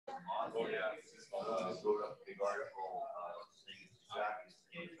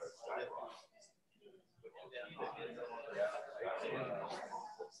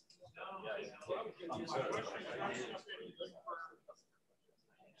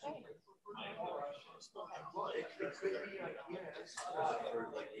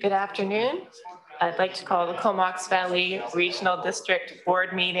Good afternoon. I'd like to call the Comox Valley Regional District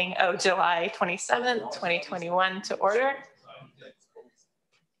Board meeting of July 27th, 2021 to order.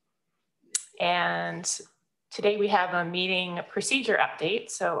 And today we have a meeting procedure update,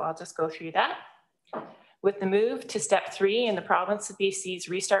 so I'll just go through that. With the move to step 3 in the province of BC's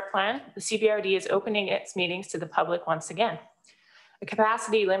restart plan, the CBRD is opening its meetings to the public once again. A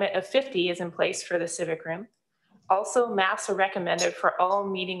capacity limit of 50 is in place for the Civic Room. Also, masks are recommended for all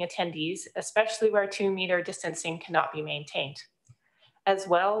meeting attendees, especially where 2-meter distancing cannot be maintained. As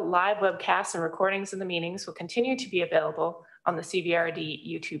well, live webcasts and recordings of the meetings will continue to be available on the CBRD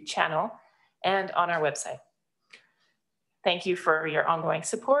YouTube channel and on our website. Thank you for your ongoing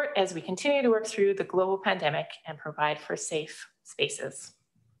support as we continue to work through the global pandemic and provide for safe spaces.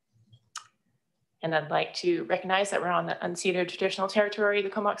 And I'd like to recognize that we're on the unceded traditional territory of the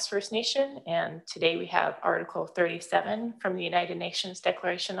Comox First Nation. And today we have Article 37 from the United Nations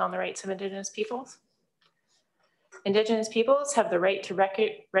Declaration on the Rights of Indigenous Peoples. Indigenous peoples have the right to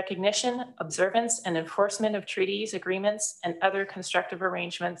recognition, observance, and enforcement of treaties, agreements, and other constructive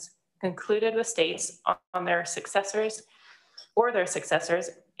arrangements concluded with states on their successors,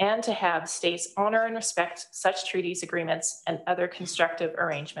 and to have states honor and respect such treaties, agreements, and other constructive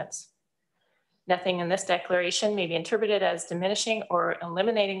arrangements. Nothing in this declaration may be interpreted as diminishing or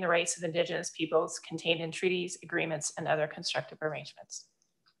eliminating the rights of Indigenous peoples contained in treaties, agreements, and other constructive arrangements.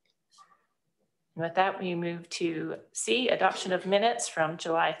 And with that, we move to C, adoption of minutes from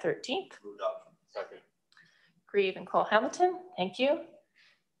July 13th. Second. Grieve and Cole Hamilton, thank you.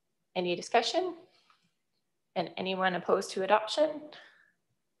 Any discussion? And anyone opposed to adoption?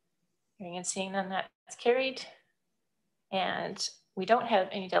 Hearing and seeing none, that's carried. And we don't have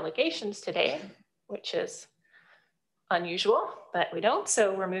any delegations today, which is unusual, but we don't.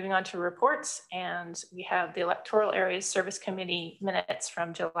 So we're moving on to reports, and we have the Electoral Areas Service Committee minutes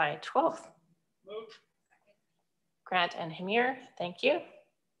from July 12th. Move. Grant and Hamir, thank you.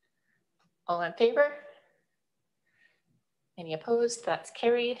 All in favor? Any opposed? That's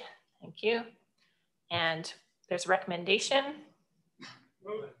carried. Thank you. And there's a recommendation.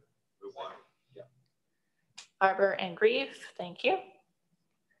 Move. Move one. Yeah. Arbor and Grieve, thank you.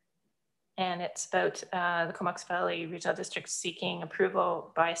 And it's about the Comox Valley Regional District seeking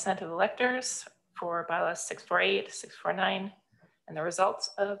approval by assent of electors for bylaws 648, 649, and the results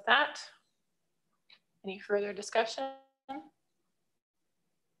of that. Any further discussion?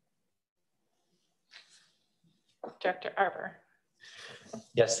 Director Arbor.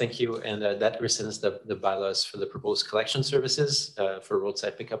 Yes, thank you. And that rescinds the bylaws for the proposed collection services for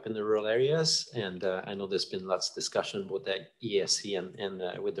roadside pickup in the rural areas. And I know there's been lots of discussion about that ESC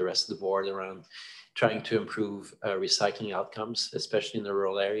and with the rest of the board around trying to improve recycling outcomes, especially in the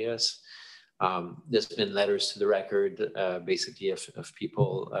rural areas. There's been letters to the record, basically of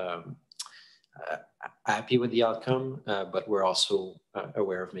people happy with the outcome, but we're also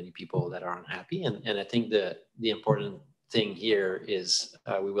aware of many people that are unhappy. And I think the important thing here is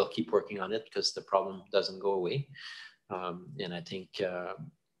we will keep working on it because the problem doesn't go away. And I think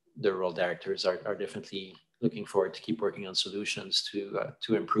the rural directors are definitely looking forward to keep working on solutions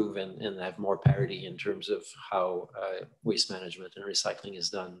to improve and have more parity in terms of how waste management and recycling is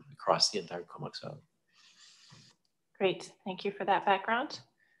done across the entire Comox Valley. Great, thank you for that background.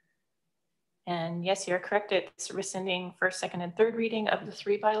 And yes, you're correct. It's rescinding first, second, and third reading of the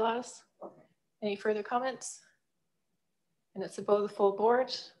 3 bylaws. Any further comments? And it's above the full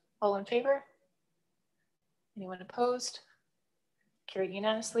board. All in favor? Anyone opposed? Carried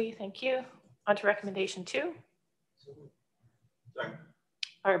unanimously. Thank you. On to recommendation 2. Second.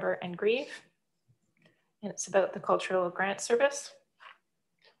 Arbor and Grieve. And it's about the cultural grant service.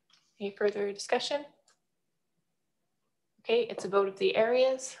 Any further discussion? Okay, it's a vote of the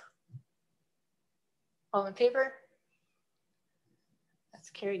areas. All in favor? That's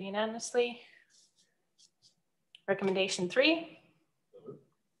carried unanimously. Recommendation 3.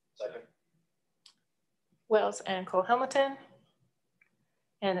 Second. Wells and Cole Hamilton.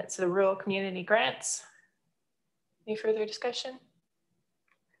 And it's the rural community grants. Any further discussion?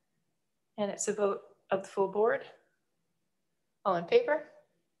 And it's a vote of the full board. All in favor?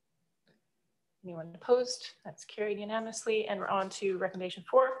 Anyone opposed? That's carried unanimously. And we're on to recommendation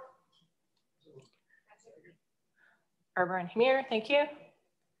 4. Arbor and Hamir, thank you.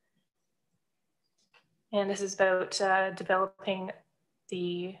 And this is about developing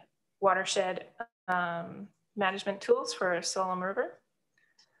the watershed management tools for Solom River.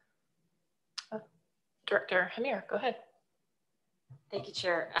 Director Hamir, go ahead. Thank you,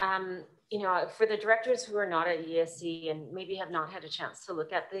 Chair. You know, for the directors who are not at ESC and maybe have not had a chance to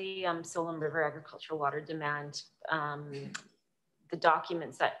look at the Solom River agricultural water demand, the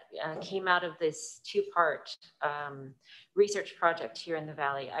documents that came out of this two-part research project here in the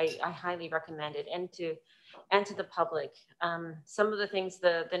Valley, I highly recommend it, and to the public. Some of the things,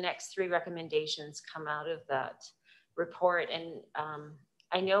 the next 3 recommendations come out of that report, and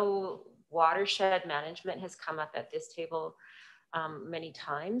I know watershed management has come up at this table many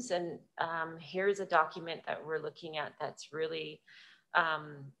times, and here's a document that we're looking at that's really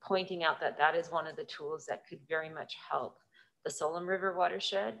pointing out that that is one of the tools that could very much help the Solom River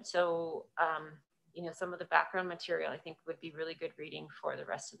watershed. So, you know, some of the background material I think would be really good reading for the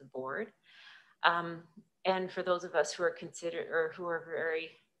rest of the board. And for those of us who are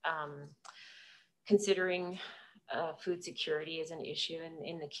very considering food security as an issue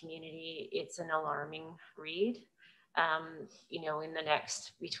in the community, it's an alarming read. You know, in the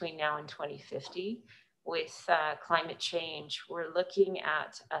next, between now and 2050, with climate change, we're looking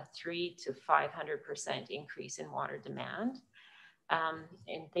at a 300% to 500% increase in water demand.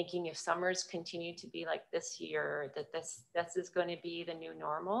 And thinking if summers continue to be like this year, that this is going to be the new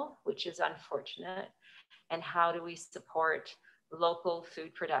normal, which is unfortunate. And how do we support local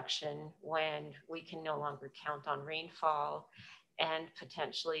food production when we can no longer count on rainfall, and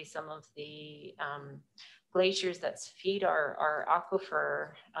potentially some of the glaciers that feed our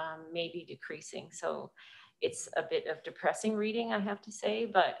aquifer may be decreasing. So it's a bit of depressing reading, I have to say,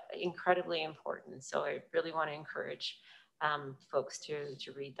 but incredibly important. So I really want to encourage folks to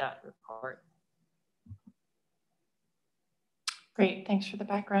read that report. Great, thanks for the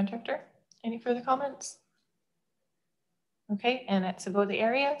background, Director. Any further comments? Okay, and it's about the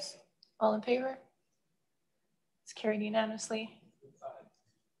areas. All in favor? It's carried unanimously.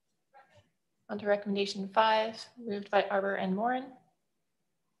 On to recommendation 5, moved by Arbor and Morin.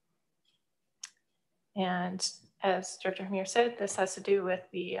 And as Director Hamir said, this has to do with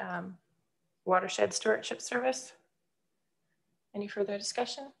the Watershed Stewardship Service. Any further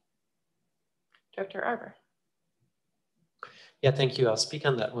discussion? Director Arbor. Yeah, thank you. I'll speak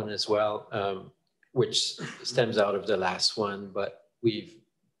on that one as well, which stems out of the last one, but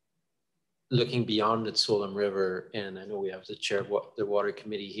looking beyond the Solom River, and I know we have the chair of the water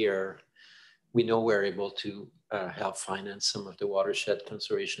committee here, we know we're able to help finance some of the watershed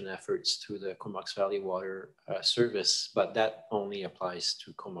conservation efforts through the Comox Valley Water Service, but that only applies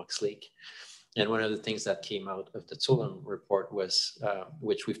to Comox Lake. And one of the things that came out of the Solom report was,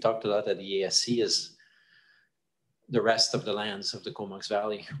 which we've talked a lot at the ASC, is the rest of the lands of the Comox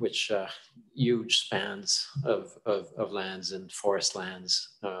Valley, which huge spans of lands and forest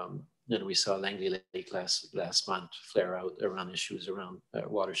lands. And we saw Langley Lake last month flare out around issues around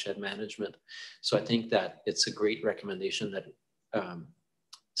watershed management. So I think that it's a great recommendation that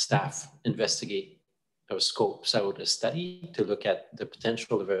staff investigate or scopes out a study to look at the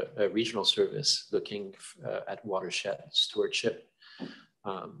potential of a regional service looking at watershed stewardship.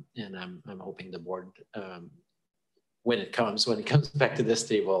 And I'm hoping the board, when it comes back to this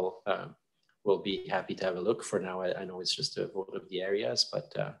table, we'll be happy to have a look. For now, I know it's just a vote of the areas,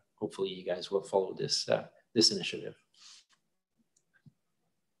 but hopefully you guys will follow this initiative.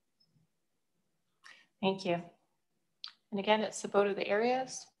 Thank you. And again, it's the vote of the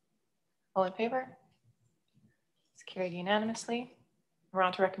areas. All in favor? It's carried unanimously. We're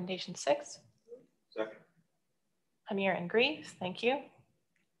on to recommendation 6. Second. Hamir and Grieve, thank you. And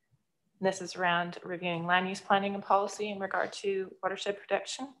this is around reviewing land use planning and policy in regard to watershed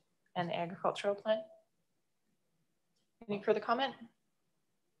protection and the agricultural plan. Any further comment?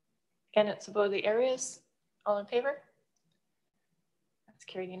 Again, it's above the areas. All in favor? That's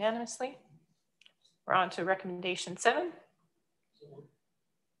carried unanimously. We're on to recommendation 7.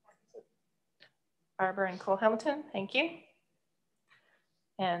 Arbor and Cole Hamilton, thank you.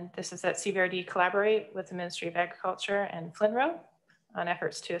 And this is that CVRD collaborate with the Ministry of Agriculture and FLNRO on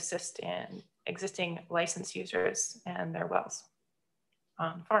efforts to assist in existing licensed users and their wells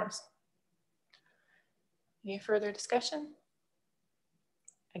on farms. Any further discussion?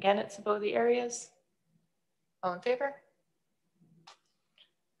 Again, it's above the areas. All in favor?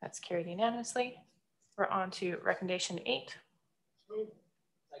 That's carried unanimously. We're on to recommendation 8.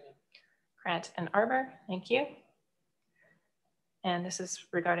 Grant and Arbor, thank you. And this is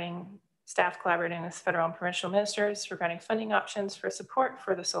regarding staff collaborating with federal and provincial ministers regarding funding options for support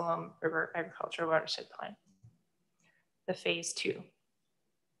for the Solom River Agricultural Watershed Plan, the phase 2.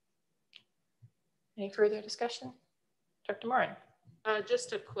 Any further discussion? Dr. Morin.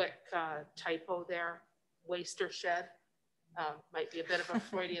 Just a quick typo there, waster shed. Might be a bit of a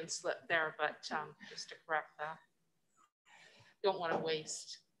Freudian slip there, but just to correct that. Don't want to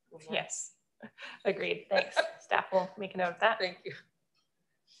waste. Yes, agreed. Thanks. Staff will make a note of that. Thank you.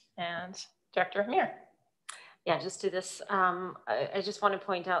 And Director Hamir. Yeah, just to this, I just want to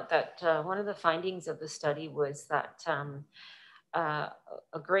point out that one of the findings of the study was that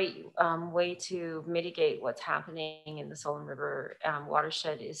a great way to mitigate what's happening in the Solon River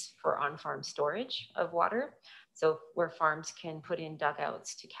watershed is for on-farm storage of water. So where farms can put in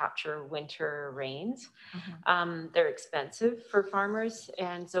dugouts to capture winter rains. They're expensive for farmers.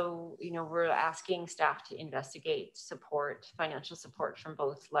 And so, you know, we're asking staff to investigate support, financial support from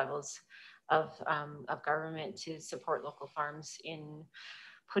both levels of government to support local farms in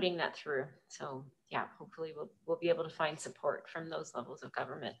putting that through. So yeah, hopefully we'll be able to find support from those levels of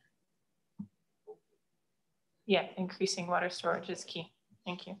government. Yeah, increasing water storage is key.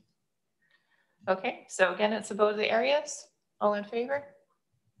 Thank you. Okay, so again, it's a vote of the areas. All in favor?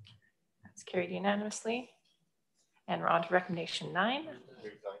 That's carried unanimously. And we're on to recommendation 9.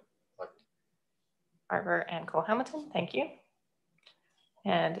 Barber and Cole-Hamilton, thank you.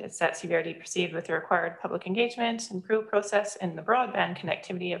 And it's that CBRD proceed with the required public engagement and approval process in the broadband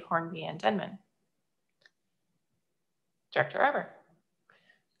connectivity of Hornby and Denman. Director Barber.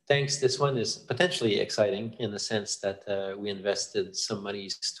 Thanks. This one is potentially exciting in the sense that we invested some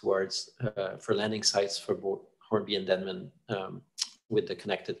monies towards for landing sites for both Hornby and Denman with the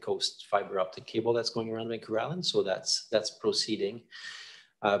connected coast fiber optic cable that's going around Vancouver Island. So that's proceeding.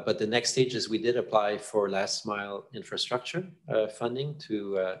 But the next stage is we did apply for last mile infrastructure funding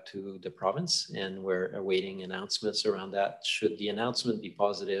to the province, and we're awaiting announcements around that. Should the announcement be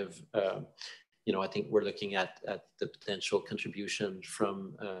positive, you know, I think we're looking at the potential contribution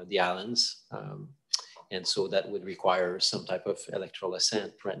from the islands. And so that would require some type of electoral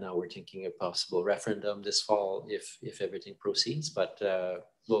assent. Right now, we're thinking a possible referendum this fall if everything proceeds, but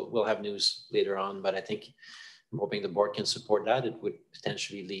we'll have news later on. But I think I'm hoping the board can support that. It would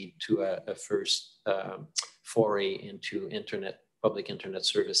potentially lead to a first foray into public internet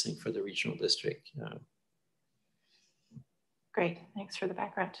servicing for the regional district. Great, thanks for the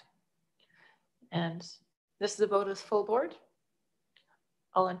background. And this is a vote as full board.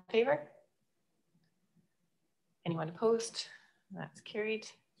 All in favor? Anyone opposed? That's carried.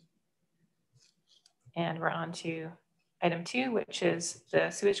 And we're on to item 2, which is the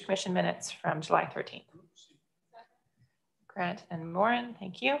Sewage Commission minutes from July 13th. Grant and Morin,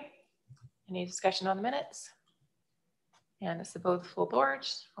 thank you. Any discussion on the minutes? And it's the vote of the full board.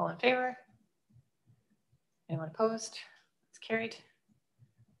 All in favor? Anyone opposed? It's carried.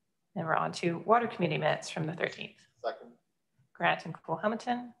 And we're on to Water Committee minutes from the 13th. Second. Grant and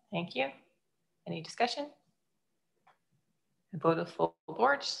Cole-Hamilton, thank you. Any discussion? The vote of the full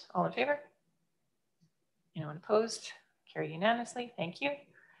board. All in favor? Anyone opposed? Carried unanimously. Thank you.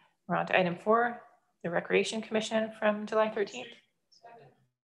 We're on to item 4, the Recreation Commission from July 13th.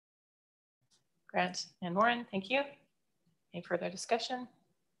 Grant and Morin, thank you. Any further discussion?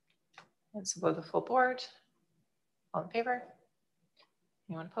 It's the vote of the full board. All in favor?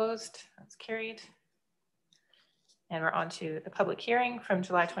 Anyone opposed? That's carried. And we're on to the public hearing from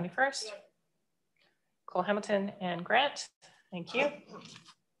July 21st. Cole-Hamilton and Grant, thank you.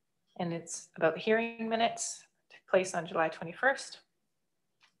 And it's about the hearing minutes that took place on July 21st.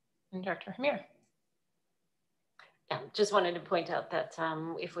 And Director Hamir. Yeah, just wanted to point out that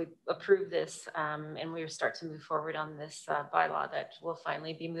if we approve this and we start to move forward on this bylaw, that we'll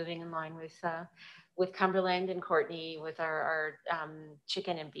finally be moving in line with Cumberland and Courtney with our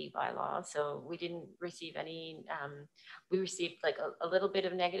chicken and bee bylaw. So we didn't receive any, we received like a little bit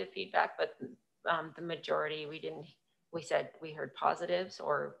of negative feedback, but the majority we said we heard positives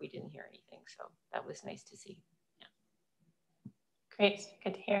or we didn't hear anything. So that was nice to see. Yeah. Great,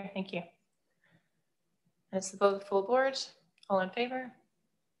 good to hear, thank you. And it's the vote of the full board. All in favor?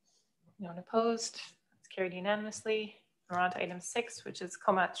 No one opposed? It's carried unanimously. We're on to item 6, which is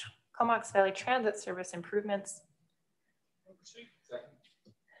Comox Valley Transit Service improvements. Second.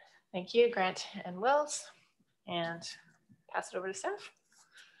 Thank you, Grant and Wills. And pass it over to staff.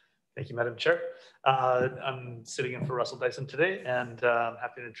 Thank you, Madam Chair. I'm sitting in for Russell Dyson today, and I'm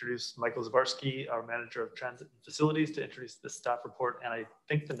happy to introduce Michael Zabarski, our Manager of Transit and Facilities, to introduce the staff report, and I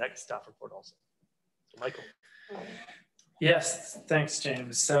think the next staff report also. So, Michael. Yes, thanks,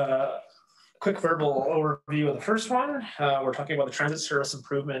 James. Quick verbal overview of the first one. We're talking about the transit service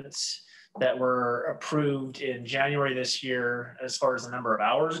improvements that were approved in January this year. As far as the number of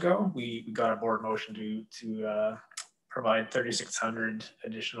hours go, we got a board motion to provide 3,600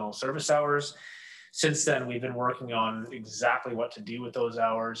 additional service hours. Since then, we've been working on exactly what to do with those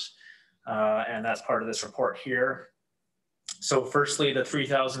hours, and that's part of this report here. So firstly, the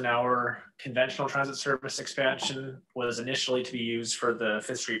 3,000-hour conventional transit service expansion was initially to be used for the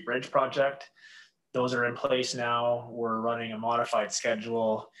 5th Street Bridge project. Those are in place now. We're running a modified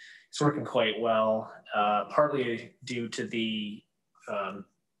schedule. It's working quite well, partly due to the,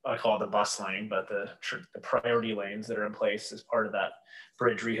 I call it the bus lane, but the priority lanes that are in place as part of that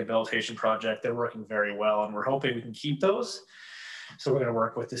bridge rehabilitation project. They're working very well, and we're hoping we can keep those. So we're going to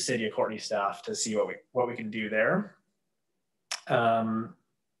work with the City of Courtenay staff to see what we can do there. And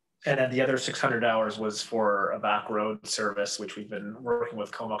then the other 600 hours was for a back road service, which we've been working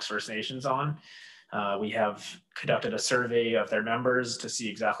with Comox First Nations on. We have conducted a survey of their members to see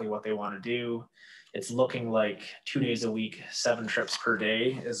exactly what they want to do. It's looking like 2 days a week, 7 trips per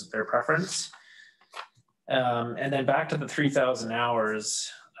day is their preference. And then back to the 3,000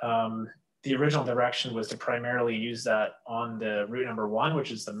 hours, the original direction was to primarily use that on the route number 1,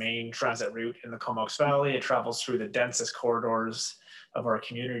 which is the main transit route in the Comox Valley. It travels through the densest corridors of our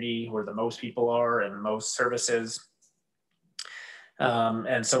community where the most people are and most services.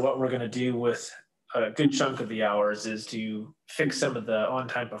 And so what we're going to do with a good chunk of the hours is to fix some of the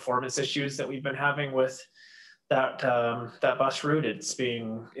on-time performance issues that we've been having with that bus route. It's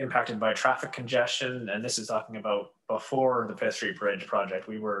being impacted by traffic congestion, and this is talking about before the 5th Street Bridge project.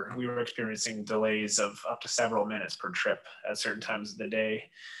 We were experiencing delays of up to several minutes per trip at certain times of the day.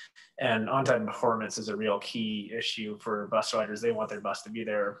 And on-time performance is a real key issue for bus riders. They want their bus to be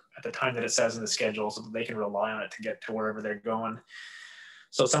there at the time that it says in the schedule so that they can rely on it to get to wherever they're going.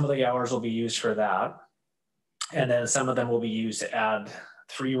 So some of the hours will be used for that. And then some of them will be used to add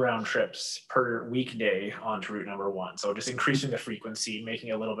 3 round trips per weekday onto route number 1. So just increasing the frequency, making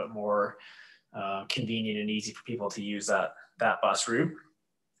it a little bit more convenient and easy for people to use that bus route.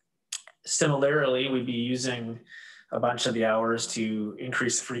 Similarly, we'd be using a bunch of the hours to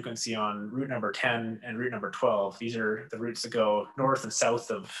increase the frequency on route number 10 and route number 12. These are the routes that go north and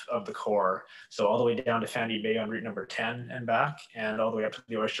south of the core. So all the way down to Fandy Bay on route number 10 and back, and all the way up to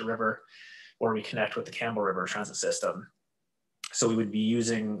the Oyster River, where we connect with the Campbell River transit system. So we would be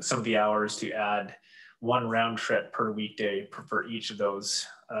using some of the hours to add 1 round trip per weekday for each of those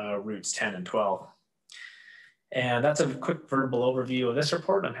routes 10 and 12. And that's a quick verbal overview of this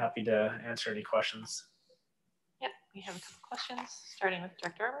report. I'm happy to answer any questions. Yep, we have a couple questions, starting with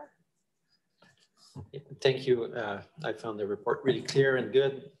Director Armour. Thank you. I found the report really clear and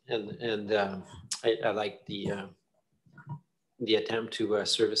good, and I like the attempt to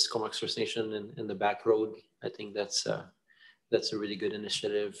service Comox First Nation in the back road. I think that's a really good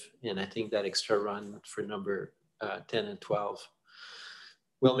initiative, and I think that extra run for number 10 and 12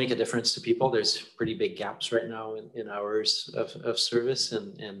 will make a difference to people. There's pretty big gaps right now in hours of service,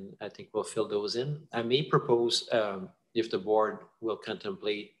 and I think we'll fill those in. I may propose, if the board will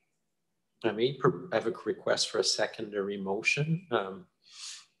contemplate, I may have a request for a secondary motion.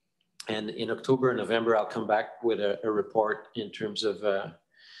 And in October and November, I'll come back with a report in terms of,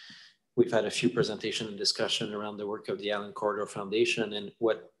 we've had a few presentation and discussion around the work of the Island Corridor Foundation, and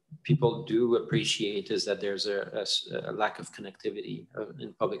what people do appreciate is that there's a lack of connectivity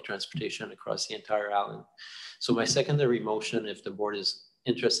in public transportation across the entire island. So my secondary motion, if the board is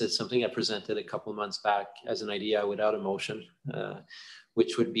interested, something I presented a couple months back as an idea without a motion,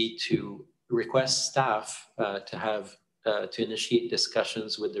 which would be to request staff to initiate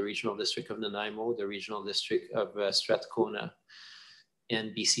discussions with the Regional District of Nanaimo, the Regional District of Strathcona,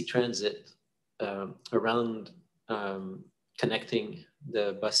 and BC Transit around connecting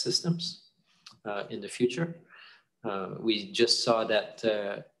the bus systems in the future. We just saw that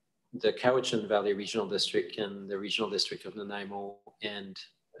the Cowichan Valley Regional District and the Regional District of Nanaimo and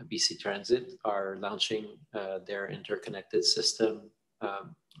BC Transit are launching their interconnected system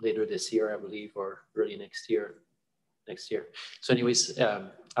later this year, I believe, or early next year. So anyways,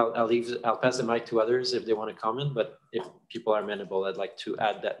 I'll pass the mic to others if they want to comment, but if people are amenable, I'd like to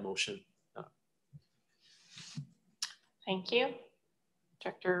add that motion. Thank you.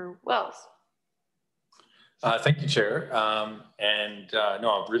 Director Wells. Thank you, Chair. No,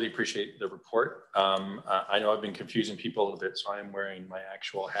 I really appreciate the report. I know I've been confusing people a bit, so I'm wearing my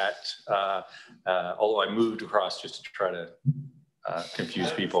actual hat, although I moved across just to try to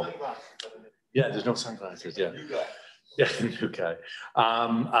confuse people. Yeah, there's no sunglasses, yeah. Yeah, new guy.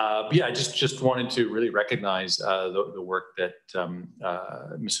 Yeah, I just wanted to really recognize the work that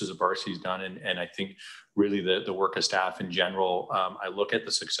Mrs. Zabarski's done, and I think really the work of staff in general. I look at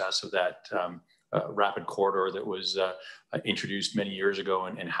the success of that rapid corridor that was introduced many years ago,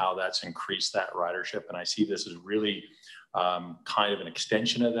 and how that's increased that ridership, and I see this as really kind of an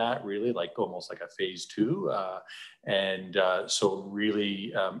extension of that, really, like almost like a phase 2. So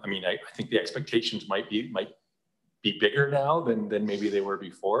really, I mean, I think the expectations might be bigger now than maybe they were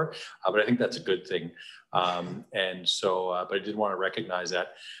before, but I think that's a good thing. But I did want to recognize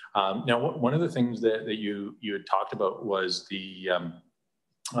that. Now, one of the things that you had talked about was the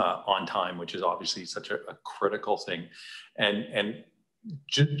on time, which is obviously such a critical thing, and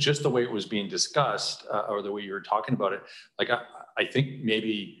just the way it was being discussed, or the way you were talking about it, like I think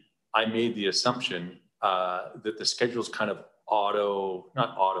maybe I made the assumption that the schedule's kind of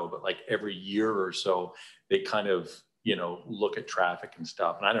not auto, but like every year or so, they kind of, you know, look at traffic and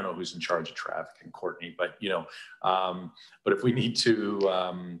stuff. And I don't know who's in charge of traffic in Courtenay, but, you know, but if we need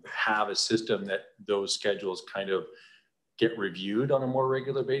to have a system that those schedules kind of get reviewed on a more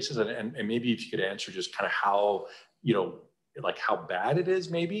regular basis, and maybe if you could answer just kind of how, you know, like how bad it is,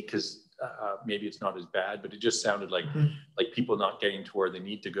 maybe, because maybe it's not as bad, but it just sounded like like people not getting to where they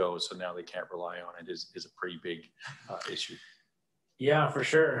need to go, so now they can't rely on it is a pretty big issue. Yeah, for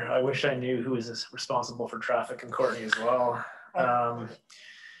sure. I wish I knew who is responsible for traffic in Courtenay as well.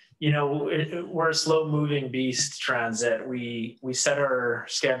 You know, we're a slow moving beast, transit. We set our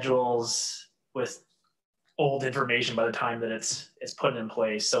schedules with old information by the time that it's put in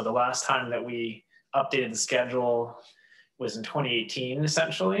place. So the last time that we updated the schedule was in 2018,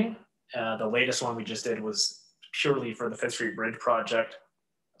 essentially. The latest one we just did was purely for the Fifth Street Bridge project.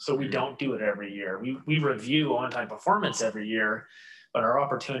 So we don't do it every year. We review on-time performance every year, but our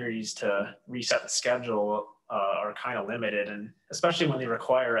opportunities to reset the schedule are kind of limited. And especially when they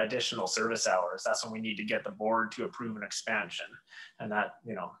require additional service hours, that's when we need to get the board to approve an expansion. And that,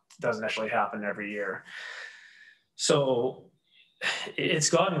 you know, doesn't actually happen every year. So it's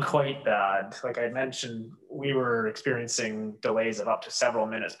gotten quite bad. Like I mentioned, we were experiencing delays of up to several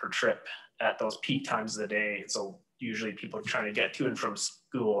minutes per trip at those peak times of the day. So usually people are trying to get to and from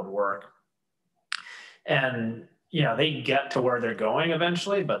school and work. And yeah, they get to where they're going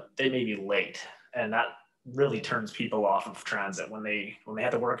eventually, but they may be late. And that really turns people off of transit when they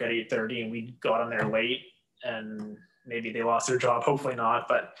had to work at 8:30 and we got them there late, and maybe they lost their job, hopefully not,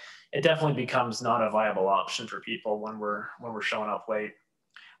 but it definitely becomes not a viable option for people when we're showing up late,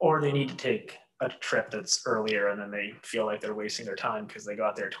 or they need to take a trip that's earlier and then they feel like they're wasting their time because they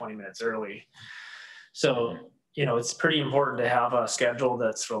got there 20 minutes early. So, you know, it's pretty important to have a schedule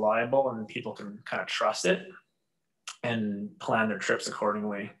that's reliable and people can kind of trust it and plan their trips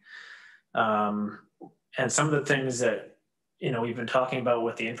accordingly. And some of the things that, you know, we've been talking about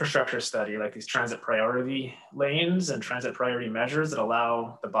with the infrastructure study, like these transit priority lanes and transit priority measures that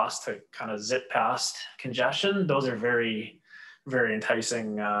allow the bus to kind of zip past congestion, those are very, very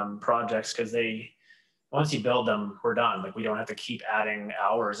enticing projects, because once you build them, we're done. Like we don't have to keep adding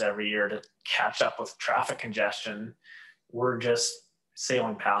hours every year to catch up with traffic congestion. We're just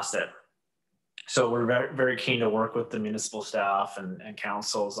sailing past it. So we're very, very keen to work with the municipal staff and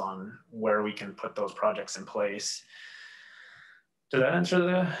councils on where we can put those projects in place. Did that answer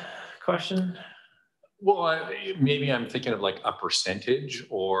the question? Well, maybe I'm thinking of like a percentage,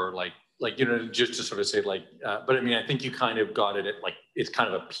 or like, you know, just to sort of say like, but I mean, I think you kind of got it at like, it's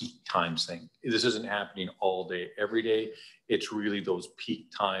kind of a peak times thing. This isn't happening all day, every day. It's really those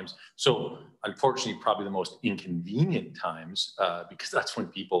peak times. So unfortunately, probably the most inconvenient times, because that's when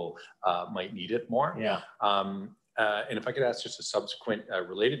people might need it more. Yeah. And if I could ask just a subsequent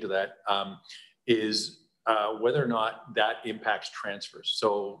related to that, is whether or not that impacts transfers.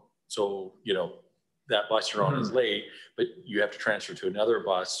 So, you know, that bus you're on is late, but you have to transfer to another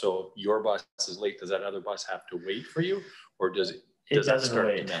bus. So if your bus is late, does that other bus have to wait for you, or does it doesn't start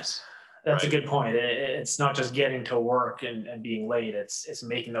wait. to mess? That's right. A good point. It's not just getting to work and being late, it's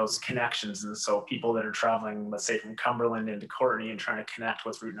making those connections. And so people that are traveling, let's say from Cumberland into Courtenay and trying to connect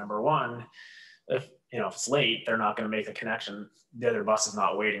with route number 1, if it's late, they're not going to make the connection. The other bus is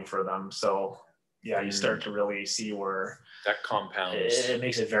not waiting for them. So yeah, you start to really see where that compounds. It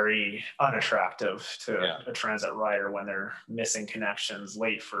makes it very unattractive to a transit rider when they're missing connections,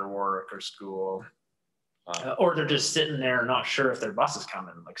 late for work or school, or they're just sitting there not sure if their bus is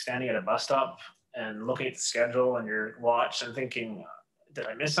coming, like standing at a bus stop and looking at the schedule and your watch and thinking, did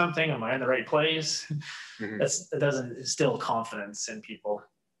I miss something? Am I in the right place? It doesn't instill confidence in people.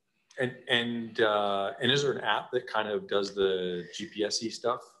 And is there an app that kind of does the GPS-y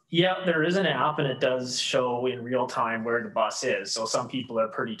stuff? Yeah, there is an app, and it does show in real time where the bus is. So some people are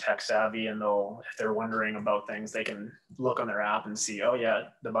pretty tech savvy, and if they're wondering about things, they can look on their app and see, oh yeah,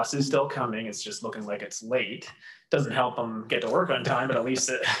 the bus is still coming. It's just looking like it's late. Doesn't help them get to work on time, but at least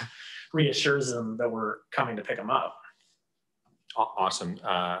it reassures them that we're coming to pick them up. Awesome.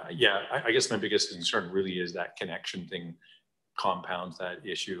 Yeah, I guess my biggest concern really is that connection thing compounds that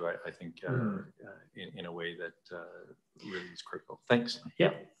issue. I think in a way that really is critical. Thanks.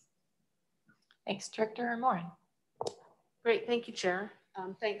 Yeah. Thanks, Director Morin. Great, thank you, Chair.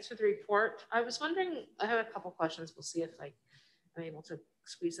 Thanks for the report. I was wondering, I have a couple questions. We'll see if I'm able to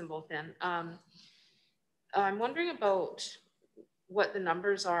squeeze them both in. I'm wondering about what the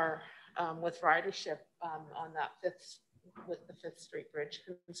numbers are with ridership on that with the Fifth Street Bridge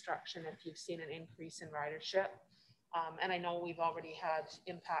construction, if you've seen an increase in ridership. And I know we've already had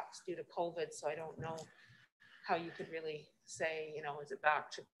impacts due to COVID, so I don't know how you could really say, you know, is it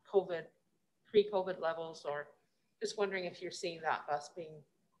back to COVID, pre-COVID levels, or just wondering if you're seeing that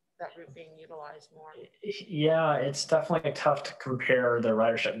route being utilized more. Yeah, it's definitely tough to compare the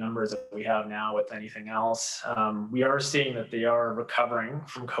ridership numbers that we have now with anything else. We are seeing that they are recovering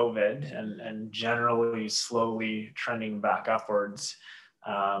from COVID and generally slowly trending back upwards.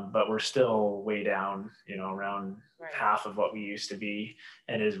 But we're still way down, you know, around half of what we used to be.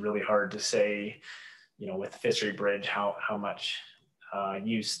 And it is really hard to say, you know, with Fifth Street Bridge, how much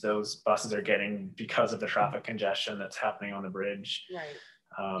use those buses are getting because of the traffic congestion that's happening on the bridge. Right.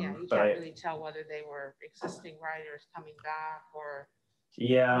 Yeah, you can't really tell whether they were existing riders coming back or.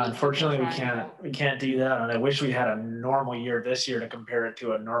 Yeah, unfortunately we can't do that. And I wish we had a normal year this year to compare it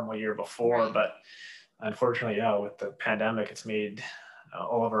to a normal year before, but unfortunately, yeah, with the pandemic, it's made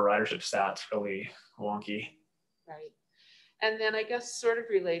all of our ridership stats really wonky. Right. And then I guess sort of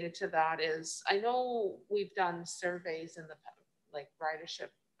related to that is, I know we've done surveys in the, like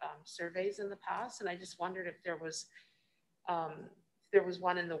ridership surveys in the past, and I just wondered if there was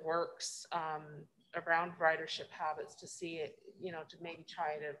one in the works around ridership habits to see it, you know, to maybe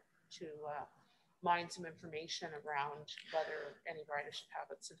try to mine some information around whether any ridership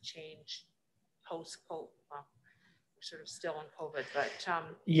habits have changed post-COVID. Well, we're sort of still in COVID, but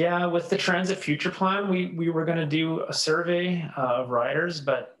yeah, with the Transit Future Plan, we were going to do a survey of riders,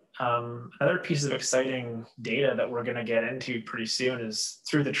 but another piece of exciting data that we're going to get into pretty soon is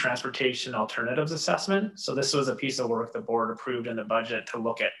through the Transportation Alternatives Assessment. So this was a piece of work the board approved in the budget to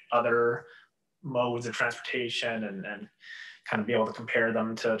look at other modes of transportation and kind of be able to compare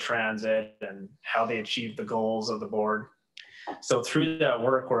them to transit and how they achieve the goals of the board. So through that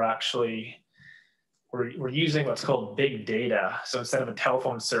work, we're using what's called big data. So instead of a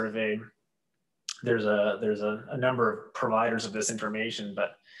telephone survey, there's a number of providers of this information,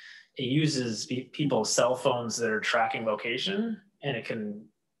 but it uses people's cell phones that are tracking location, and it can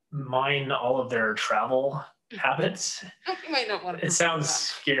mine all of their travel habits. you might not want to. It sounds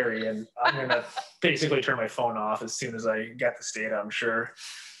scary, and I'm going to basically turn my phone off as soon as I get this data, I'm sure.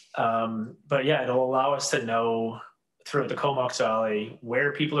 But yeah, it'll allow us to know throughout the Comox Valley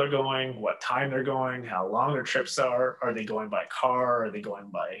where people are going, what time they're going, how long their trips are they going by car, are they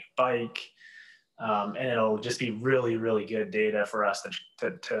going by bike? And it'll just be really, really good data for us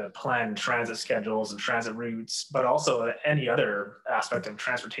to plan transit schedules and transit routes, but also any other aspect of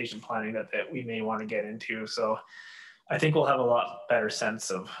transportation planning that we may want to get into. So I think we'll have a lot better sense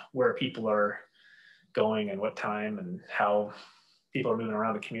of where people are going and what time and how people are moving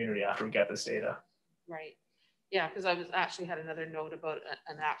around the community after we get this data. Right. Yeah, because I was actually had another note about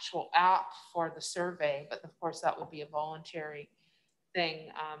an actual app for the survey, but of course that would be a voluntary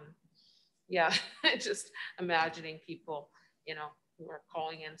thing. Yeah, just imagining people, you know, who are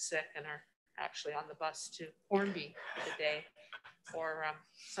calling in sick and are actually on the bus to Hornby today, or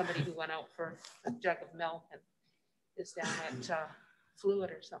somebody who went out for a jug of milk and is down at Fluid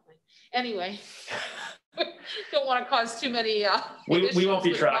or something. Anyway, don't want to cause too many we won't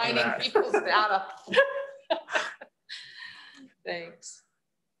be tracking that. people's data. Thanks.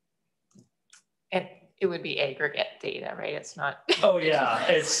 And it would be aggregate data, right? It's not. Oh yeah,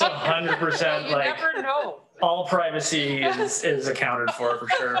 it's 100% you like never know. All privacy is accounted for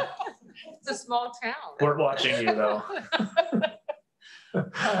sure. It's a small town. We're watching you though.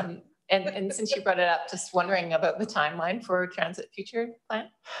 And since you brought it up, just wondering about the timeline for Transit Future Plan.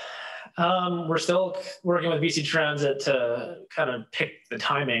 We're still working with BC Transit to kind of pick the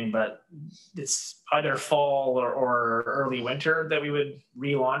timing, but it's either fall or early winter that we would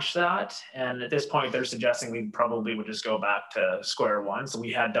relaunch that. And at this point, they're suggesting we probably would just go back to square one. So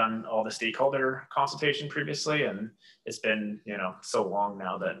we had done all the stakeholder consultation previously, and it's been, you know, so long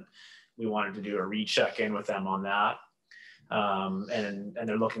now that we wanted to do a recheck-in with them on that. And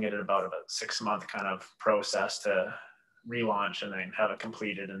they're looking at it about a 6-month kind of process to relaunch and then have it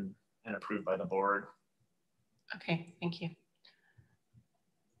completed and approved by the board. Okay, thank you.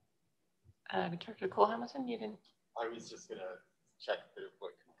 Director Cole Hamilton, you didn't? I was just gonna check that it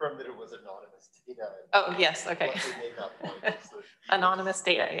would confirm that it was anonymous data. Oh, yes, okay. What they made that point is that Anonymous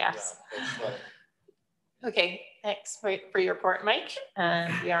data, yes. Yeah, that's what Okay, thanks for your report, Mike.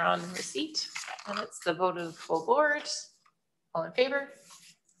 And we are on receipt, and it's the vote of the full board. All in favor?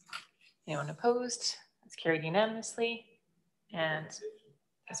 Anyone opposed? It's carried unanimously. And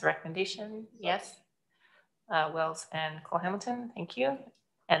as a recommendation, yes. Wells and Cole Hamilton, thank you.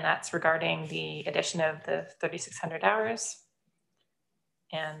 And that's regarding the addition of the 3,600 hours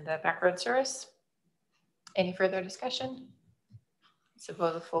and the back road service. Any further discussion? So vote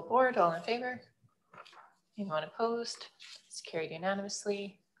of the full board, all in favor? Anyone opposed? It's carried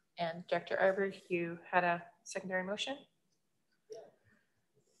unanimously. And Director Arbor, you had a secondary motion?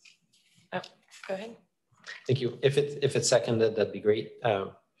 Oh, go ahead. Thank you. If it's seconded, that'd be great.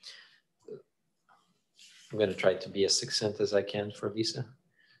 I'm going to try to be as succinct as I can for Lisa.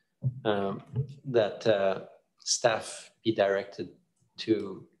 That staff be directed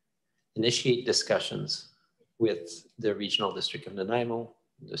to initiate discussions with the regional district of Nanaimo,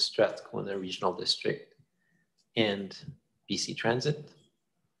 the Strathcona Regional District, and BC Transit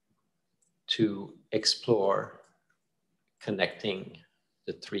to explore connecting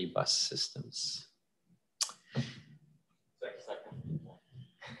the 3 bus systems.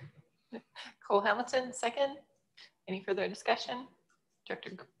 Cole Hamilton, second. Any further discussion?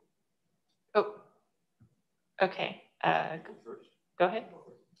 Director, oh, okay. Go ahead.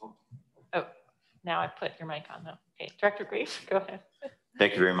 Oh, now I put your mic on though. Okay, Director Graef, go ahead.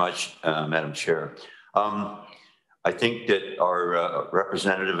 Thank you very much, Madam Chair. I think that our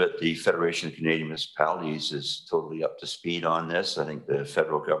representative at the Federation of Canadian Municipalities is totally up to speed on this. I think the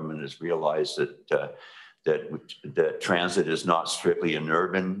federal government has realized that that transit is not strictly an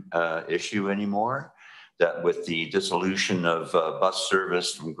urban issue anymore. That with the dissolution of bus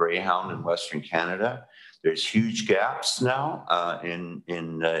service from Greyhound in Western Canada, there's huge gaps now in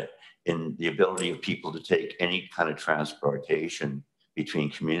the ability of people to take any kind of transportation between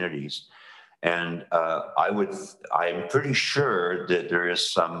communities. And I'm pretty sure that there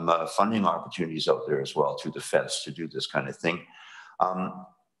is some funding opportunities out there as well through the feds to do this kind of thing.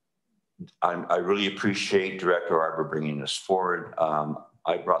 I really appreciate Director Arbor bringing this forward.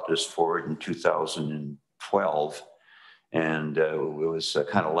 I brought this forward in 2012, and it was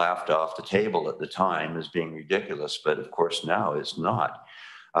kind of laughed off the table at the time as being ridiculous, but of course now it's not.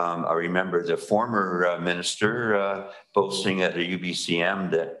 I remember the former minister boasting at the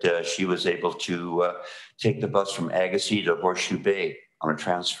UBCM that she was able to take the bus from Agassiz to Horseshoe Bay on a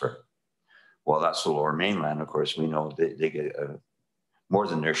transfer. Well, that's the Lower Mainland. Of course, we know they get more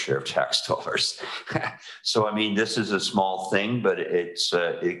than their share of tax dollars. So, I mean, this is a small thing, but it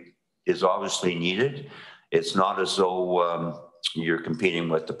is obviously needed. It's not as though you're competing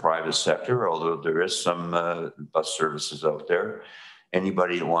with the private sector, although there is some bus services out there.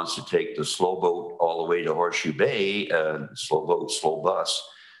 Anybody that wants to take the slow boat all the way to Horseshoe Bay, slow boat, slow bus,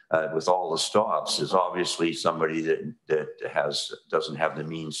 with all the stops, is obviously somebody that doesn't have the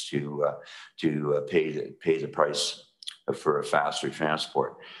means to pay the price for a faster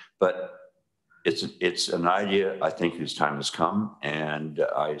transport. But it's an idea I think whose time has come, and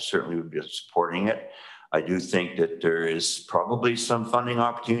I certainly would be supporting it. I do think that there is probably some funding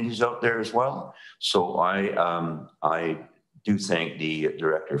opportunities out there as well. So I do thank the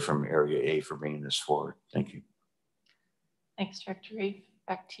director from Area A for bringing this forward. Thank you. Thanks, Director Reeve.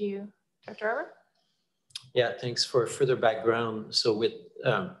 Back to you, Director Arbor. Yeah, thanks for further background. So with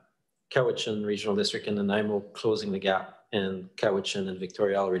Cowichan Regional District and Nanaimo closing the gap, and Cowichan and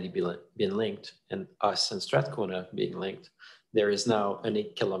Victoria already been linked, and us and Strathcona being linked, there is now an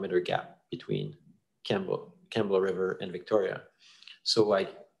 8-kilometer gap between Campbell River and Victoria. So I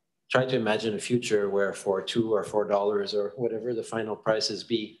try to imagine a future where for $2 or $4 or whatever the final prices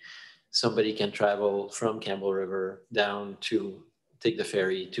be, somebody can travel from Campbell River down to take the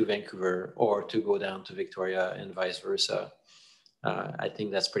ferry to Vancouver or to go down to Victoria and vice versa. I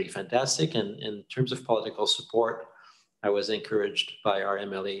think that's pretty fantastic. And in terms of political support, I was encouraged by our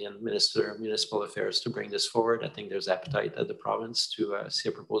MLA and Minister of Municipal Affairs to bring this forward. I think there's appetite at the province to see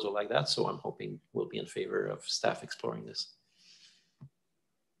a proposal like that. So I'm hoping we'll be in favor of staff exploring this.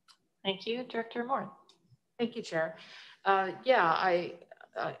 Thank you, Director Moore. Thank you, Chair. Yeah, I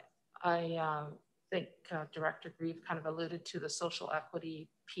think Director Grieve kind of alluded to the social equity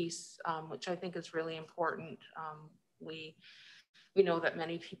piece, which I think is really important. We know that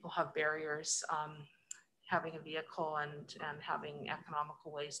many people have barriers having a vehicle and having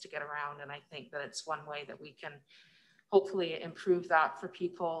economical ways to get around. And I think that it's one way that we can hopefully improve that for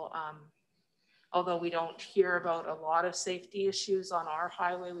people. Although we don't hear about a lot of safety issues on our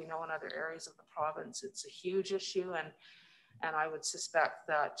highway, we know in other areas of the province it's a huge issue, and I would suspect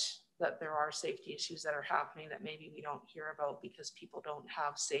that that there are safety issues that are happening that maybe we don't hear about because people don't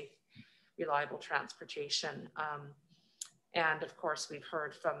have safe, reliable transportation. And of course, we've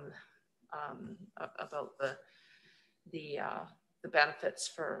heard from about the benefits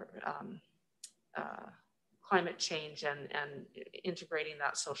for climate change and integrating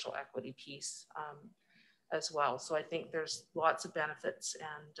that social equity piece as well. So I think there's lots of benefits,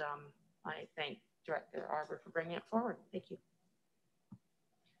 and I thank Director Arbor for bringing it forward. Thank you.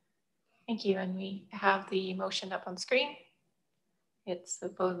 Thank you. And we have the motion up on screen. It's the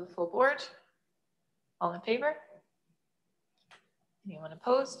vote of the full board. All in favor? Anyone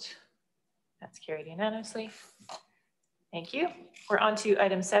opposed? That's carried unanimously. Thank you. We're on to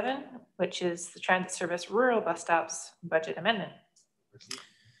item 7, which is the transit service rural bus stops budget amendment.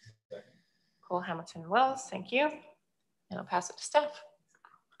 Cole Hamilton Wells, thank you. And I'll pass it to Steph.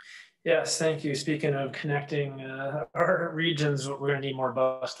 Yes, thank you. Speaking of connecting our regions, we're going to need more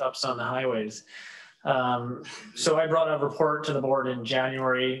bus stops on the highways. So I brought a report to the board in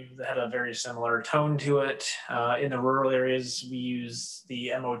January that had a very similar tone to it. In the rural areas, we use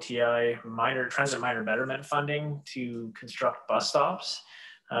the MOTI transit minor betterment funding to construct bus stops.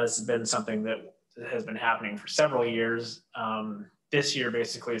 This has been something that has been happening for several years. This year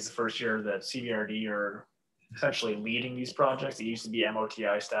basically is the first year that CBRD are essentially leading these projects. It used to be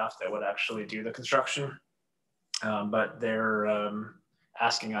MOTI staff that would actually do the construction, but they're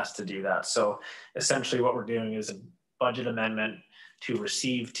asking us to do that. So essentially what we're doing is a budget amendment to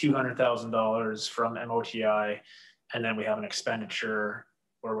receive $200,000 from MOTI, and then we have an expenditure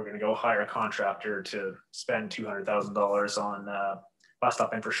where we're going to go hire a contractor to spend $200,000 on bus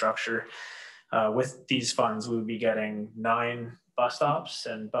stop infrastructure. With these funds, we would be getting 9 bus stops,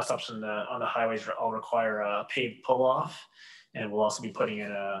 and bus stops on the highways all require a paved pull-off, and we'll also be putting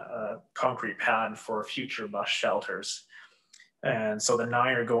in a concrete pad for future bus shelters. And so the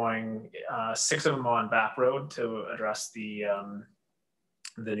 9 are going, 6 of them on back road to address the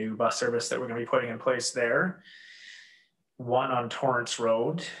new bus service that we're going to be putting in place there. 1 on Torrance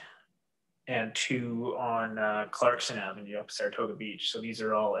Road, and 2 on Clarkson Avenue up Saratoga Beach. So these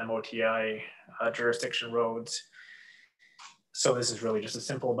are all MOTI jurisdiction roads. So this is really just a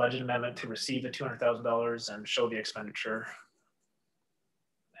simple budget amendment to receive the $200,000 and show the expenditure.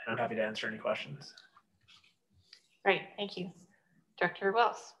 And I'm happy to answer any questions. Great, thank you. Director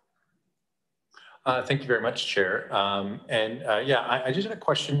Wells. Thank you very much, Chair. Yeah, I just had a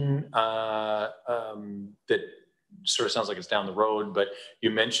question that sort of sounds like it's down the road, but you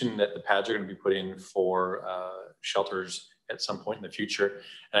mentioned that the pads are going to be put in for shelters at some point in the future.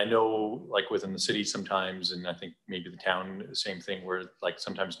 And I know, like within the city sometimes, and I think maybe the town, the same thing, where like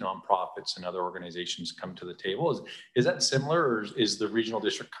sometimes nonprofits and other organizations come to the table. Is that similar, or is the regional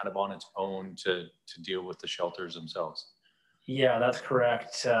district kind of on its own to deal with the shelters themselves? Yeah, that's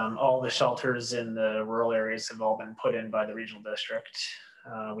correct. All the shelters in the rural areas have all been put in by the regional district.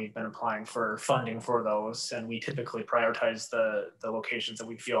 We've been applying for funding for those, and we typically prioritize the locations that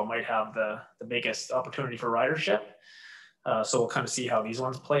we feel might have the biggest opportunity for ridership. So we'll kind of see how these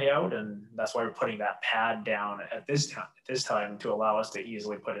ones play out, and that's why we're putting that pad down at this time to allow us to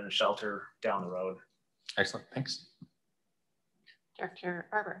easily put in a shelter down the road. Excellent, thanks. Director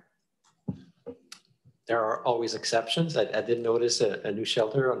Arbor. There are always exceptions. I did notice a new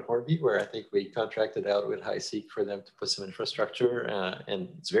shelter on Hornby where I think we contracted out with High Seek for them to put some infrastructure, and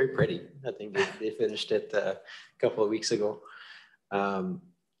it's very pretty. I think they finished it a couple of weeks ago.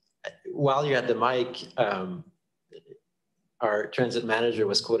 While you're at the mic, our transit manager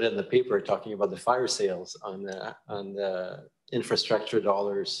was quoted in the paper talking about the fire sales on the infrastructure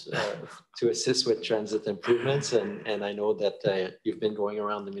dollars to assist with transit improvements. And I know that you've been going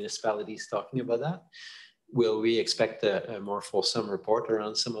around the municipalities talking about that. Will we expect a more fulsome report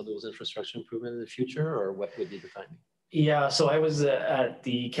around some of those infrastructure improvements in the future, or what would be the timing? Yeah, so I was at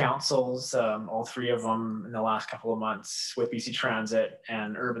the councils, all 3 of them in the last couple of months with BC Transit,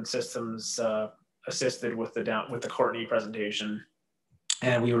 and Urban Systems assisted with the Courtney presentation.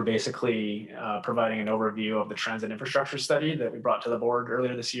 And we were basically providing an overview of the transit infrastructure study that we brought to the board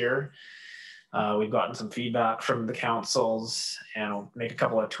earlier this year. We've gotten some feedback from the councils, and we'll make a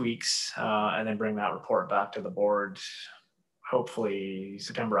couple of tweaks and then bring that report back to the board, hopefully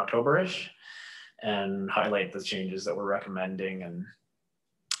September, October-ish, and highlight the changes that we're recommending,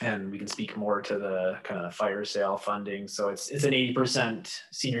 and we can speak more to the kind of fire sale funding. So it's an 80%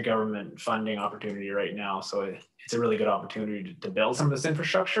 senior government funding opportunity right now. So it's a really good opportunity to build some of this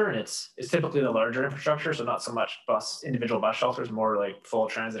infrastructure, and it's typically the larger infrastructure. So not so much individual bus shelters, more like full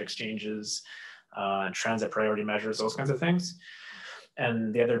transit exchanges, transit priority measures, those kinds of things.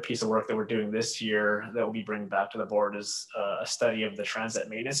 And the other piece of work that we're doing this year that we'll be bringing back to the board is a study of the transit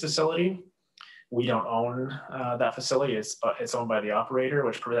maintenance facility. We don't own that facility. It's owned by the operator,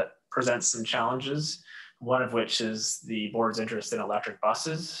 which presents some challenges. One of which is the board's interest in electric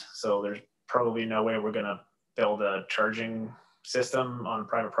buses. So there's probably no way we're going to build a charging system on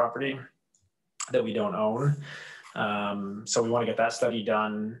private property that we don't own. So we want to get that study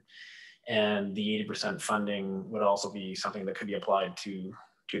done, and the 80% funding would also be something that could be applied to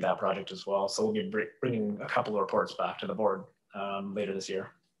that project as well. So we'll be bringing a couple of reports back to the board later this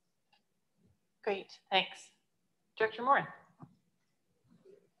year. Great, thanks. Director Morin.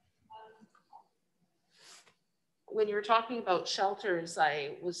 When you were talking about shelters,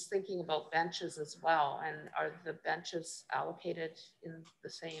 I was thinking about benches as well. And are the benches allocated in the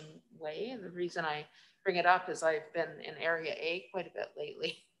same way? And the reason I bring it up is I've been in Area A quite a bit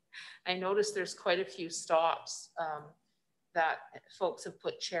lately. I noticed there's quite a few stops that folks have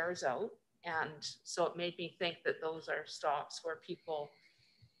put chairs out. And so it made me think that those are stops where people,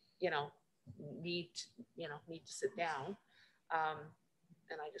 need to sit down.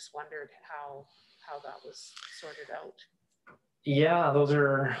 And I just wondered how that was sorted out. Yeah, those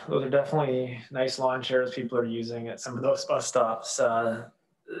are definitely nice lawn chairs people are using at some of those bus stops.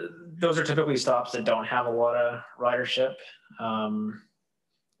 Those are typically stops that don't have a lot of ridership.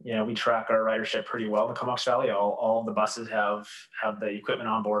 We track our ridership pretty well in the Comox Valley. All of the buses have the equipment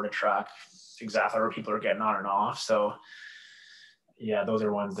on board to track exactly where people are getting on and off. So yeah, those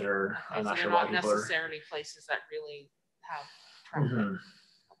are ones that are, I'm not sure why people are. Necessarily places that really have traffic.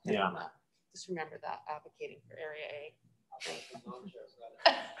 Mm-hmm. Yeah. Just remember that, advocating for Area A.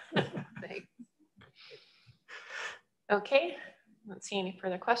 Thanks. Okay, don't see any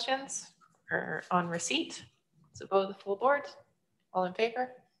further questions or on receipt. So vote the full board. All in favor?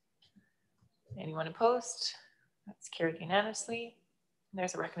 Anyone opposed? That's carried unanimously. And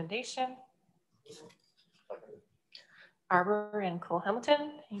there's a recommendation. Arbor and Cole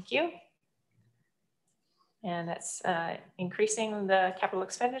Hamilton, thank you. And that's increasing the capital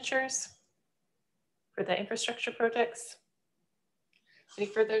expenditures for the infrastructure projects. Any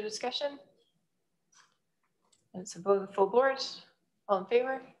further discussion? And so vote the full board. All in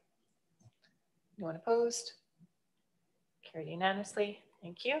favor? Anyone opposed? Carried unanimously.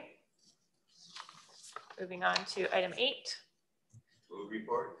 Thank you. Moving on to item 8. Move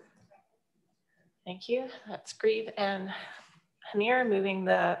report. Thank you. That's Grieve and Hanier moving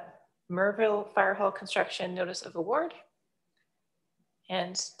the Merville Fire Hall construction notice of award.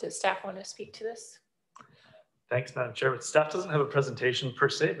 And does staff want to speak to this? Thanks, Madam Chair. Staff doesn't have a presentation per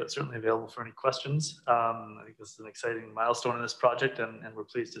se, but certainly available for any questions. I think this is an exciting milestone in this project, and we're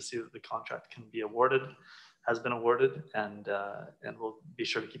pleased to see that the contract can be awarded, has been awarded, and we'll be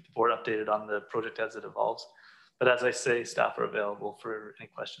sure to keep the board updated on the project as it evolves. But as I say, staff are available for any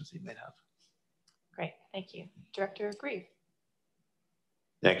questions you may have. Great, thank you. Director Grieve.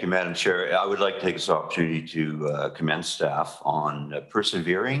 Thank you, Madam Chair. I would like to take this opportunity to commend staff on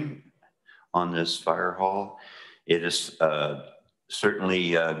persevering on this fire hall. It is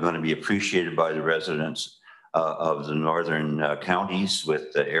certainly going to be appreciated by the residents of the northern counties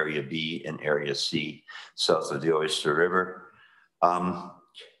with the Area B and Area C south of the Oyster River.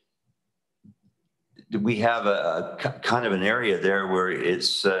 We have a kind of an area there where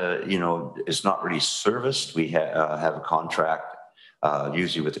it's, it's not really serviced. We have a contract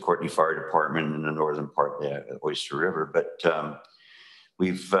usually with the Courtenay Fire Department in the northern part of the Oyster River, but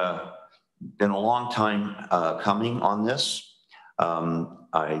we've been a long time coming on this.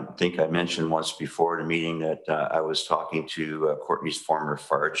 I think I mentioned once before at a meeting that I was talking to Courtenay's former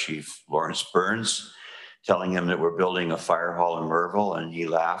fire chief, Lawrence Burns, telling him that we're building a fire hall in Merville, and he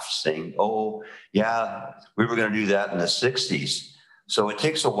laughed saying, oh yeah, we were going to do that in the 60s. So it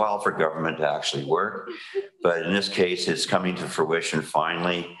takes a while for government to actually work, but in this case, it's coming to fruition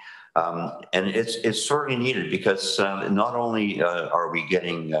finally. And it's sorely needed because not only are we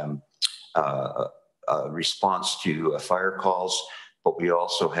getting a response to fire calls, but we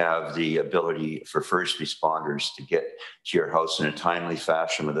also have the ability for first responders to get to your house in a timely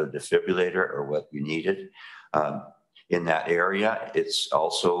fashion with a defibrillator or what you needed in that area. It's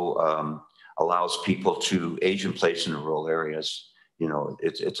also allows people to age in place in rural areas. You know,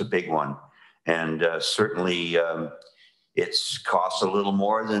 it's a big one. And certainly it's cost a little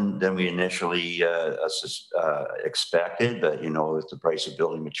more than we initially expected, but with the price of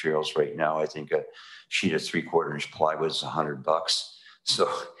building materials right now, I think a sheet of 3/4 inch plywood is $100. So,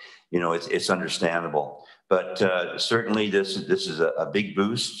 it's understandable. But certainly this is a big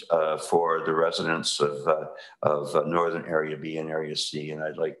boost for the residents of Northern Area B and Area C, and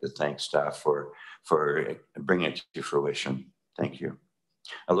I'd like to thank staff for bringing it to fruition. Thank you.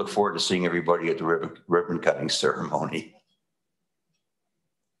 I look forward to seeing everybody at the ribbon cutting ceremony.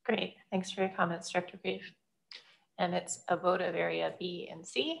 Great. Thanks for your comments, Director Grieve. And it's a vote of area B and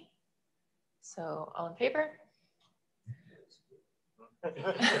C. So all in favor?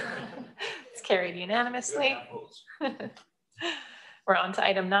 It's carried unanimously. We're on to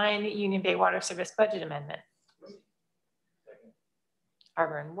item 9, Union Bay Water Service Budget Amendment.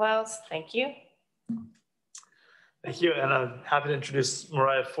 Arbor and Wells, thank you. Thank you, and I'm happy to introduce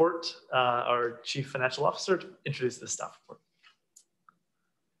Mariah Fort, our Chief Financial Officer, to introduce the staff report.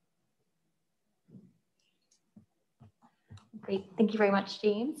 Great, thank you very much,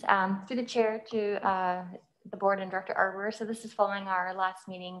 James. Through the chair to the board and Director Arbor. So this is following our last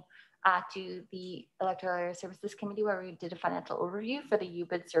meeting to the Electrical Area Services Committee, where we did a financial overview for the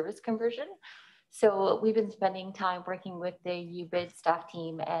UBID service conversion. So we've been spending time working with the UBID staff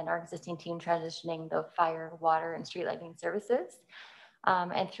team and our existing team transitioning the fire, water, and street lighting services.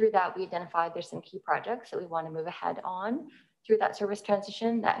 And through that, we identified there's some key projects that we want to move ahead on through that service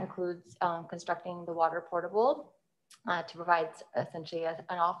transition. That includes constructing the water portable to provide essentially an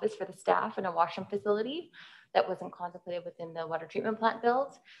office for the staff and a washroom facility that wasn't contemplated within the water treatment plant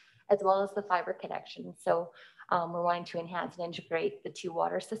build, as well as the fiber connection. So we're wanting to enhance and integrate the 2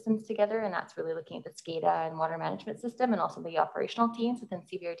 water systems together, and that's really looking at the SCADA and water management system and also the operational teams within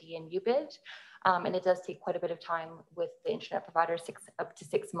CBRD and UBID. And it does take quite a bit of time with the internet provider, up to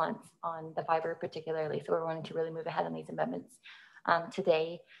 6 months on the fiber particularly. So we're wanting to really move ahead on these amendments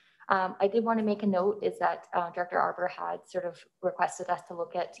today. I did want to make a note is that Director Arbor had sort of requested us to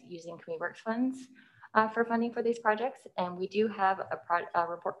look at using CommuniWorks funds for funding for these projects. And we do have a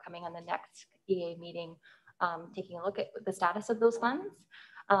report coming on the next EA meeting, taking a look at the status of those funds.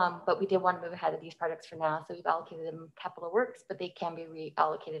 But we did want to move ahead of these projects for now. So we've allocated them capital works, but they can be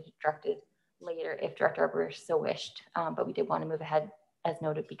reallocated and directed later if Director Arbor so wished. But we did want to move ahead as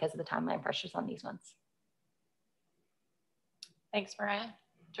noted because of the timeline pressures on these ones. Thanks, Mariah.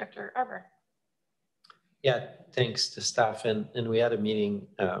 Director Arbor. Yeah, thanks to staff. And we had a meeting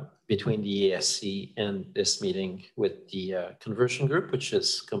between the ESC and this meeting with the conversion group, which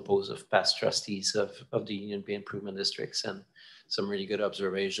is composed of past trustees of the Union Bay Improvement Districts, and some really good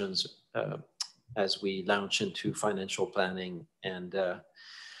observations as we launch into financial planning. And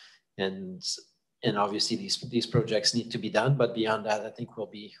obviously these projects need to be done, but beyond that, I think we'll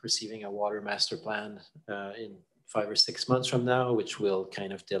be receiving a water master plan in 5 or 6 months from now, which will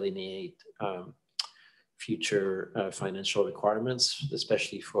kind of delineate future financial requirements,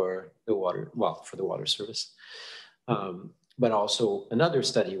 especially for the water service. But also another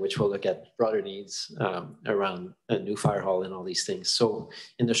study which will look at broader needs around a new fire hall and all these things. So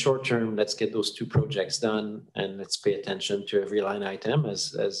in the short term, let's get those 2 projects done, and let's pay attention to every line item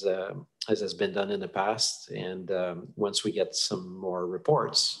as has been done in the past. And once we get some more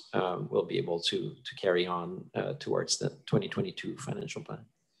reports, we'll be able to carry on towards the 2022 financial plan.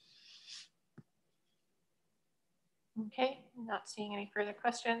 Okay, not seeing any further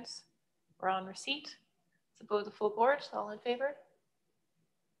questions. We're on receipt. Suppose the full board, all in favor?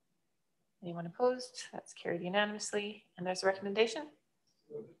 Anyone opposed? That's carried unanimously. And there's a recommendation.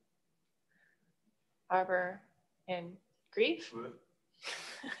 Arbor and Grieve.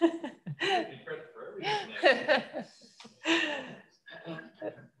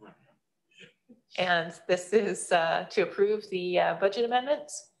 And this is to approve the budget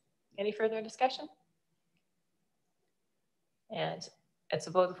amendments. Any further discussion? And it's a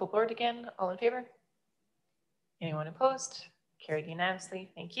vote of the full board again. All in favor? Anyone opposed? Carried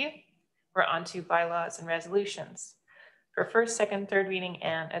unanimously. Thank you. We're on to bylaws and resolutions for first, second, third reading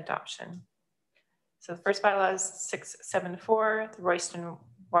and adoption. So the first bylaw is 674, the Royston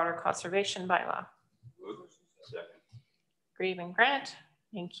Water Conservation Bylaw. Grieve and Grant,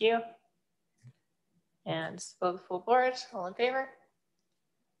 thank you. And vote the full board, all in favor?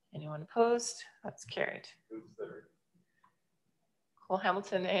 Anyone opposed? That's carried. Cole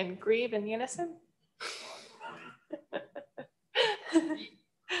Hamilton and Grieve in unison.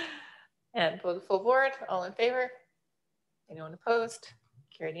 And vote the full board, all in favor? Anyone opposed?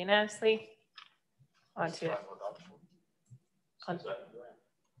 Carried unanimously. On to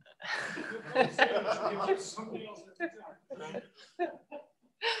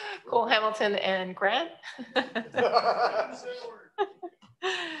Cole Hamilton and Grant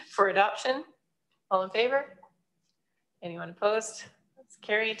for adoption. All in favor? Anyone opposed? That's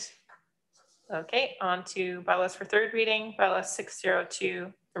carried. Okay, on to bylaws for third reading. Bylaw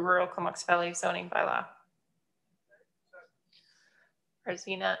 602, the Rural Comox Valley Zoning Bylaw.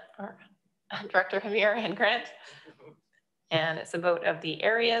 Rosina, or Director Hamir and Grant. And it's a vote of the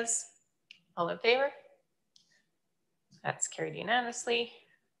areas. All in favor? That's carried unanimously.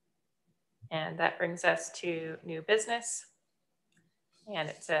 And that brings us to new business. And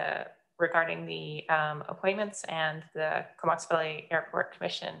it's regarding the appointments and the Comox Valley Airport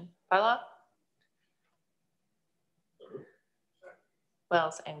Commission bylaw.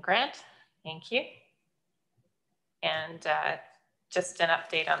 Wells and Grant, thank you. And just an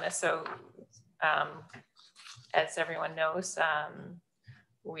update on this. So as everyone knows,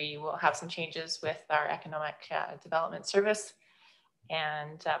 we will have some changes with our economic development service.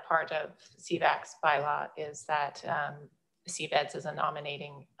 And part of CVAC's bylaw is that CVEDS is a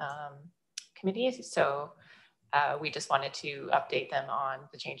nominating committee. So we just wanted to update them on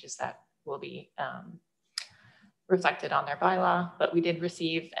the changes that will be reflected on their bylaw. But we did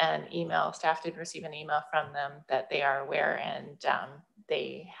receive an email, staff did receive an email from them that they are aware, and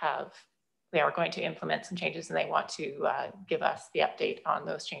they are going to implement some changes, and they want to give us the update on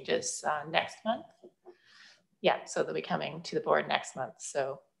those changes next month. Yeah, so they'll be coming to the board next month.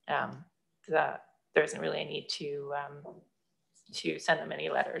 So there isn't really a need to send them any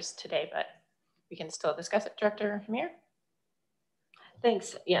letters today, but we can still discuss it. Director Hamir?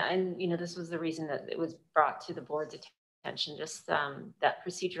 Thanks. Yeah, and this was the reason that it was brought to the board's attention, just that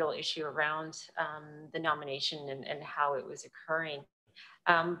procedural issue around the nomination and how it was occurring.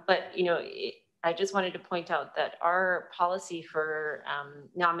 But I just wanted to point out that our policy for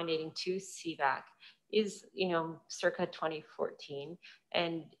nominating to CVAC is circa 2014,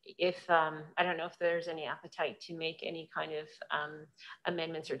 and if I don't know if there's any appetite to make any kind of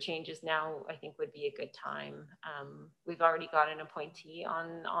amendments or changes now, I think would be a good time. We've already got an appointee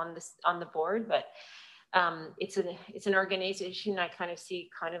on the board, but it's an organization I kind of see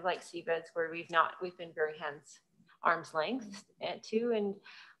like CVEDS, where we've been very arm's length too, and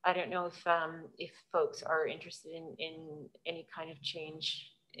I don't know if folks are interested in any kind of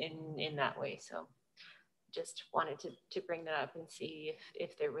change in that way. So just wanted to bring that up and see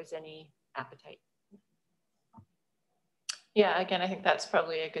if there was any appetite. Yeah, again, I think that's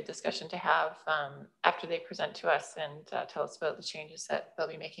probably a good discussion to have after they present to us and tell us about the changes that they'll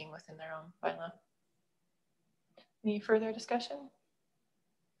be making within their own bylaw. Any further discussion?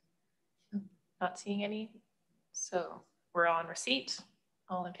 Not seeing any. So we're all on receipt.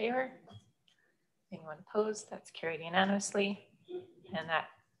 All in favor? Anyone opposed? That's carried unanimously. And that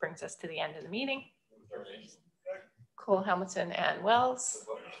brings us to the end of the meeting. Cole, Hamilton, and Wells.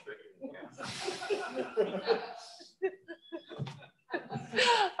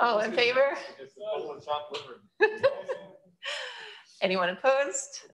 All in favor? Anyone opposed?